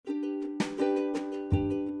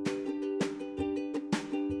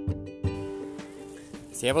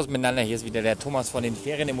Servus miteinander, hier ist wieder der Thomas von den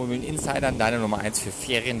Ferienimmobilien Insidern, deine Nummer 1 für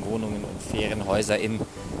Ferienwohnungen und Ferienhäuser in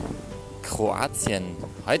Kroatien.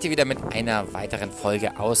 Heute wieder mit einer weiteren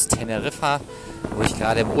Folge aus Teneriffa, wo ich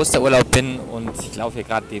gerade im Osterurlaub bin und ich laufe hier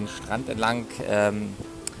gerade den Strand entlang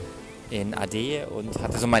in Ade und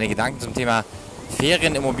hatte so meine Gedanken zum Thema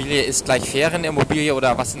Ferienimmobilie ist gleich Ferienimmobilie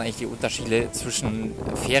oder was sind eigentlich die Unterschiede zwischen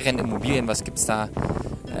Ferienimmobilien, was gibt es da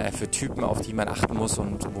für Typen, auf die man achten muss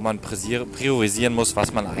und wo man priorisieren muss,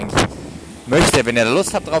 was man eigentlich möchte. Wenn ihr da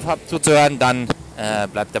Lust drauf habt zuzuhören, dann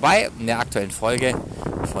bleibt dabei in der aktuellen Folge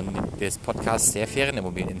des Podcasts der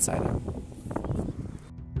Ferienimmobilien Insider.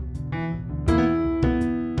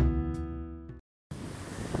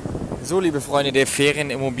 So, liebe Freunde der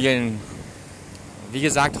Ferienimmobilien, wie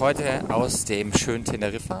gesagt, heute aus dem schönen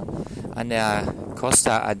Teneriffa an der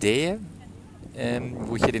Costa Ade,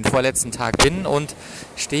 wo ich hier den vorletzten Tag bin und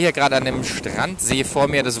stehe hier gerade an dem Strand, sehe vor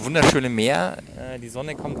mir das wunderschöne Meer, die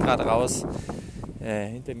Sonne kommt gerade raus,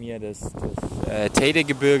 hinter mir das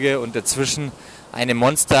Teide-Gebirge und dazwischen eine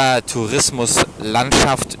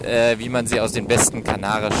Monster-Tourismus-Landschaft, wie man sie aus den besten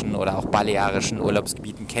kanarischen oder auch balearischen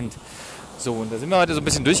Urlaubsgebieten kennt. So, und da sind wir heute so ein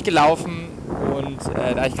bisschen durchgelaufen und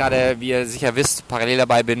da ich gerade, wie ihr sicher wisst, parallel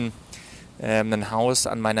dabei bin, ein Haus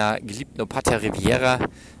an meiner geliebten Opata Riviera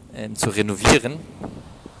zu renovieren,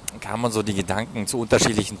 kamen so die Gedanken zu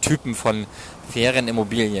unterschiedlichen Typen von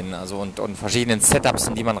Ferienimmobilien, also und verschiedenen Setups,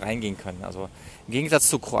 in die man reingehen kann. Also im Gegensatz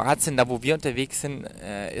zu Kroatien, da wo wir unterwegs sind,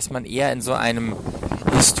 ist man eher in so einem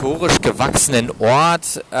historisch gewachsenen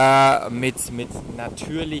Ort mit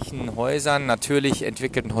natürlichen Häusern, natürlich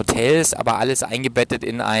entwickelten Hotels, aber alles eingebettet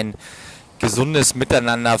in ein gesundes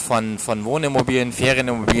Miteinander von Wohnimmobilien,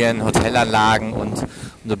 Ferienimmobilien, Hotelanlagen und so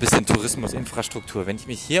ein bisschen Tourismusinfrastruktur. Wenn ich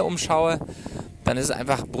mich hier umschaue, dann ist es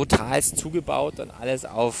einfach brutalst zugebaut und alles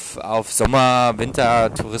auf Sommer-,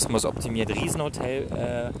 Winter-Tourismus optimiert.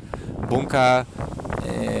 Riesenhotel, Bunker,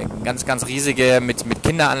 ganz, ganz riesige mit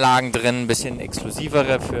Kinderanlagen drin, ein bisschen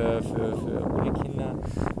exklusivere für ohne Kinder.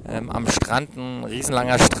 Am Strand ein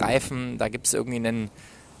riesenlanger Streifen, da gibt es irgendwie einen,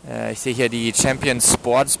 ich sehe hier die Champions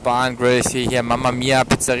Sports Bar and Grill, ich sehe hier Mamma Mia,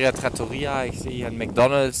 Pizzeria Trattoria, ich sehe hier einen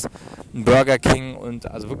McDonald's, einen Burger King und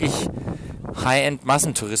also wirklich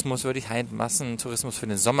High-End-Massentourismus High-End-Massentourismus für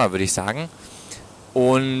den Sommer, würde ich sagen.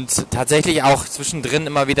 Und tatsächlich auch zwischendrin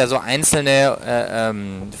immer wieder so einzelne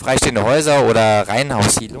freistehende Häuser oder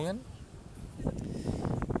Reihenhaussiedlungen.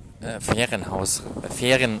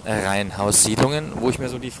 Ferienreihenhaussiedlungen, wo ich mir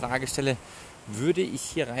so die Frage stelle, würde ich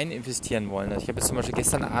hier rein investieren wollen? Also ich habe jetzt zum Beispiel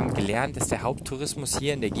gestern Abend gelernt, dass der Haupttourismus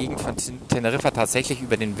hier in der Gegend von Teneriffa tatsächlich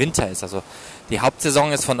über den Winter ist. Also die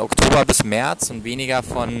Hauptsaison ist von Oktober bis März und weniger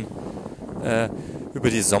von über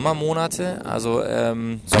die Sommermonate. Also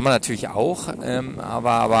Sommer natürlich auch,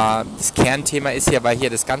 aber das Kernthema ist hier, weil hier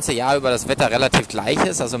das ganze Jahr über das Wetter relativ gleich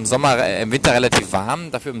ist. Also im Winter relativ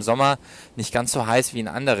warm, dafür im Sommer nicht ganz so heiß wie in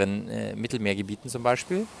anderen Mittelmeergebieten zum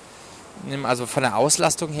Beispiel. Also von der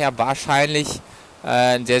Auslastung her wahrscheinlich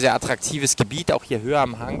ein sehr, sehr attraktives Gebiet. Auch hier höher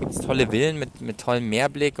am Hang gibt es tolle Villen mit tollem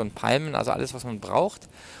Meerblick und Palmen, also alles, was man braucht.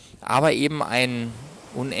 Aber eben ein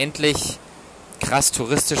unendlich krass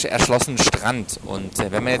touristisch erschlossenen Strand. Und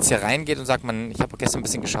wenn man jetzt hier reingeht und sagt, ich habe gestern ein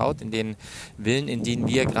bisschen geschaut, in den Villen, in denen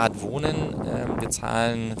wir gerade wohnen, wir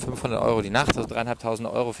zahlen 500 Euro die Nacht, also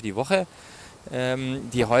 3.500 Euro für die Woche.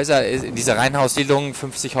 Die Häuser in dieser Reihenhaussiedlung,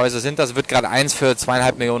 50 Häuser sind das, wird gerade eins für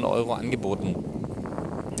 2,5 Millionen Euro angeboten.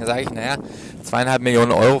 Da sage ich, 2,5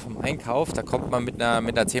 Millionen Euro vom Einkauf, da kommt man mit einer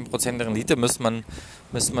 10% Rendite, müsste man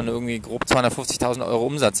irgendwie grob 250.000 Euro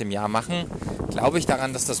Umsatz im Jahr machen. Glaube ich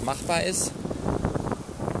daran, dass das machbar ist?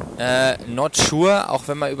 Not sure, auch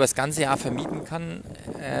wenn man über das ganze Jahr vermieten kann.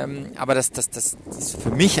 Aber das ist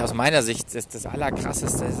für mich aus meiner Sicht das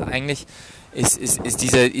Allerkrasseste ist eigentlich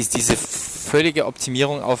diese völlige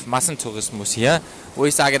Optimierung auf Massentourismus hier, wo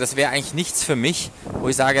ich sage, das wäre eigentlich nichts für mich, wo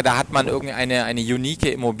ich sage, da hat man irgendeine eine unique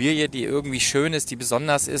Immobilie, die irgendwie schön ist, die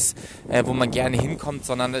besonders ist, wo man gerne hinkommt,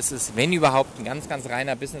 sondern es ist, wenn überhaupt, ein ganz, ganz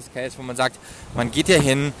reiner Business Case, wo man sagt, man geht hier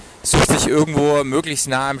hin, sucht sich irgendwo möglichst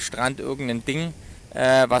nah am Strand irgendein Ding,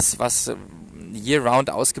 was year-round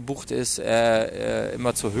ausgebucht ist,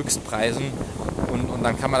 immer zu Höchstpreisen und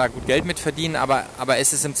dann kann man da gut Geld mit verdienen, aber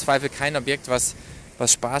es ist im Zweifel kein Objekt, was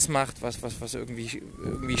Spaß macht, was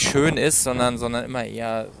irgendwie schön ist, sondern immer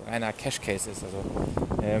eher reiner Cash-Case ist. Also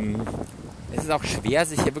es ist auch schwer,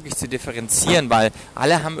 sich hier wirklich zu differenzieren, weil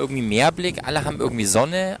alle haben irgendwie Meerblick, alle haben irgendwie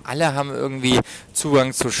Sonne, alle haben irgendwie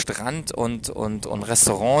Zugang zu Strand und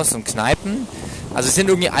Restaurants und Kneipen. Also es sind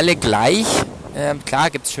irgendwie alle gleich. Klar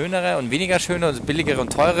gibt es schönere und weniger schöne und billigere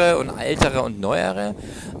und teure und ältere und neuere,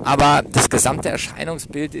 aber das gesamte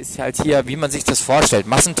Erscheinungsbild ist halt hier, wie man sich das vorstellt.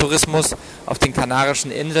 Massentourismus auf den Kanarischen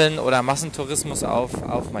Inseln oder Massentourismus auf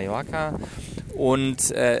Mallorca, und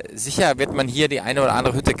sicher wird man hier die eine oder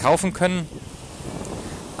andere Hütte kaufen können,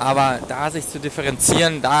 aber da sich zu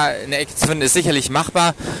differenzieren, da eine Ecke zu finden, ist sicherlich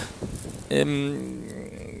machbar.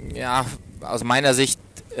 Ja, aus meiner Sicht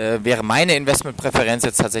wäre meine Investmentpräferenz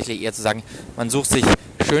jetzt tatsächlich eher zu sagen, man sucht sich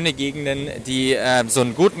schöne Gegenden, die so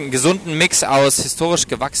einen guten, gesunden Mix aus historisch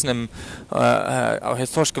gewachsener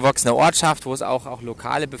Ortschaft, wo es auch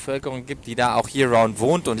lokale Bevölkerung gibt, die da auch year-round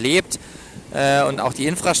wohnt und lebt, und auch die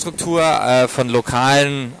Infrastruktur von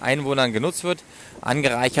lokalen Einwohnern genutzt wird,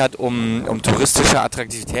 angereichert um touristische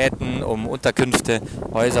Attraktivitäten, um Unterkünfte,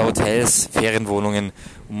 Häuser, Hotels, Ferienwohnungen,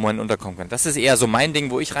 wo man unterkommen kann. Das ist eher so mein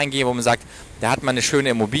Ding, wo ich reingehe, wo man sagt, da hat man eine schöne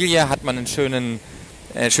Immobilie, hat man eine schöne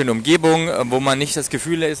Umgebung, wo man nicht das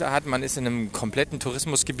Gefühl hat, man ist in einem kompletten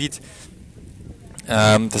Tourismusgebiet.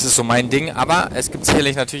 Das ist so mein Ding, aber es gibt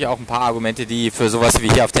sicherlich natürlich auch ein paar Argumente, die für sowas wie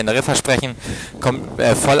hier auf Teneriffa sprechen.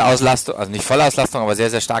 Vollauslastung, also nicht Vollauslastung, aber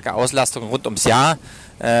sehr, sehr starke Auslastung rund ums Jahr.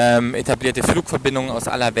 Etablierte Flugverbindungen aus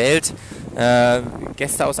aller Welt,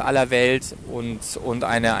 Gäste aus aller Welt und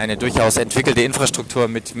eine durchaus entwickelte Infrastruktur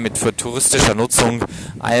mit für touristischer Nutzung,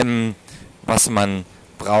 allem, was man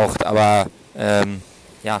braucht. Aber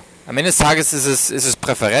ja, am Ende des Tages ist es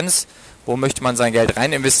Präferenz, wo möchte man sein Geld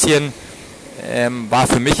rein investieren. War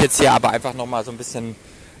für mich jetzt hier aber einfach nochmal so ein bisschen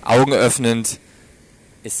augenöffnend.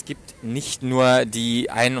 Es gibt nicht nur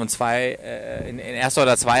die ein- und zwei in erster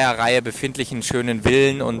oder zweier Reihe befindlichen schönen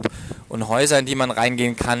Villen und Häuser, in die man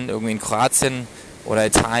reingehen kann, irgendwie in Kroatien oder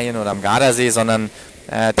Italien oder am Gardasee, sondern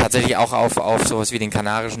tatsächlich auch auf sowas wie den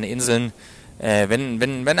Kanarischen Inseln.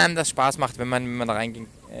 Wenn einem das Spaß macht, wenn man da reingehen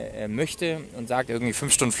möchte und sagt, irgendwie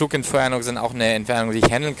 5 Stunden Flugentfernung sind auch eine Entfernung, die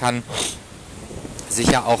ich handeln kann,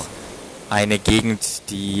 sicher auch eine Gegend,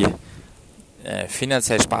 die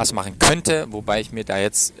finanziell Spaß machen könnte, wobei ich mir da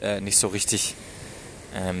jetzt nicht so richtig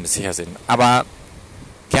sicher bin. Aber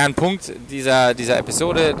Kernpunkt dieser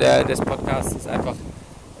Episode des Podcasts ist einfach,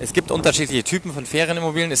 es gibt unterschiedliche Typen von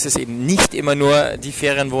Ferienimmobilien. Es ist eben nicht immer nur die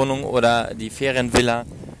Ferienwohnung oder die Ferienvilla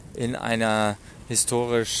in einer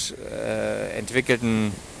historisch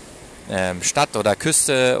entwickelten Stadt oder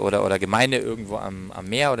Küste oder Gemeinde irgendwo am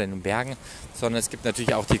Meer oder in den Bergen, sondern es gibt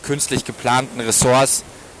natürlich auch die künstlich geplanten Ressorts,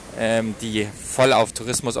 die voll auf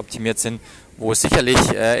Tourismus optimiert sind, wo es sicherlich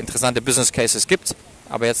interessante Business Cases gibt,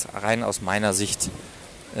 aber jetzt rein aus meiner Sicht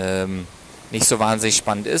nicht so wahnsinnig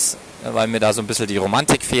spannend ist, weil mir da so ein bisschen die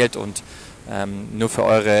Romantik fehlt und nur für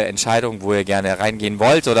eure Entscheidung, wo ihr gerne reingehen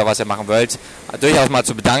wollt oder was ihr machen wollt, durchaus mal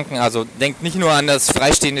zu bedanken. Also denkt nicht nur an das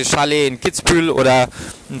freistehende Chalet in Kitzbühel oder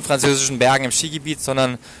in französischen Bergen im Skigebiet,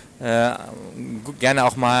 sondern gerne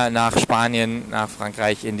auch mal nach Spanien, nach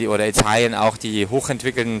Frankreich oder Italien, auch die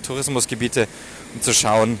hochentwickelten Tourismusgebiete, um zu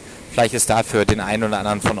schauen, vielleicht ist da für den einen oder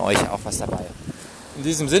anderen von euch auch was dabei. In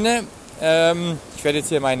diesem Sinne, ich werde jetzt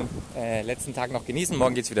hier meinen letzten Tag noch genießen,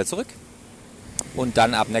 morgen geht es wieder zurück und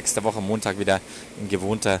dann ab nächster Woche Montag wieder in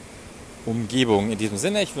gewohnter Umgebung. In diesem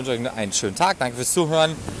Sinne, ich wünsche euch einen schönen Tag, danke fürs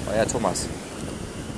Zuhören, euer Thomas.